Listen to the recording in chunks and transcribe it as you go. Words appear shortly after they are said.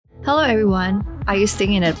Hello everyone, are you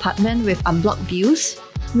staying in an apartment with unblocked views?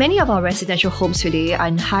 Many of our residential homes today are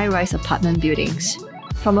in high-rise apartment buildings.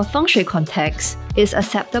 From a feng shui context, it's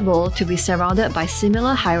acceptable to be surrounded by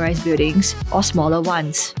similar high-rise buildings or smaller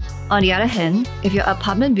ones. On the other hand, if your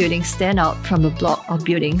apartment buildings stand out from a block of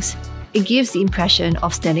buildings, it gives the impression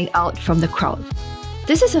of standing out from the crowd.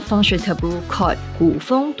 This is a feng shui taboo called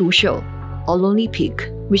Feng or lonely peak,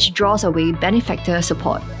 which draws away benefactor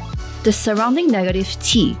support. The surrounding negative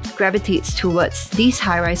qi gravitates towards these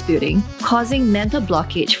high-rise buildings, causing mental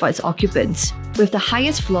blockage for its occupants, with the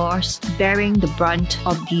highest floors bearing the brunt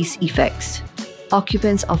of these effects.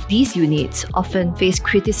 Occupants of these units often face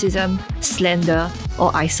criticism, slander,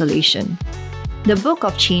 or isolation. The Book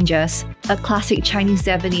of Changes, a classic Chinese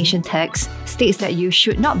divination text, states that you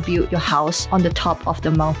should not build your house on the top of the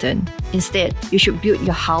mountain. Instead, you should build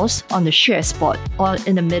your house on the sheer spot or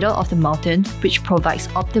in the middle of the mountain, which provides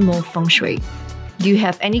optimal feng shui. Do you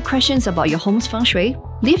have any questions about your home's feng shui?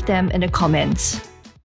 Leave them in the comments.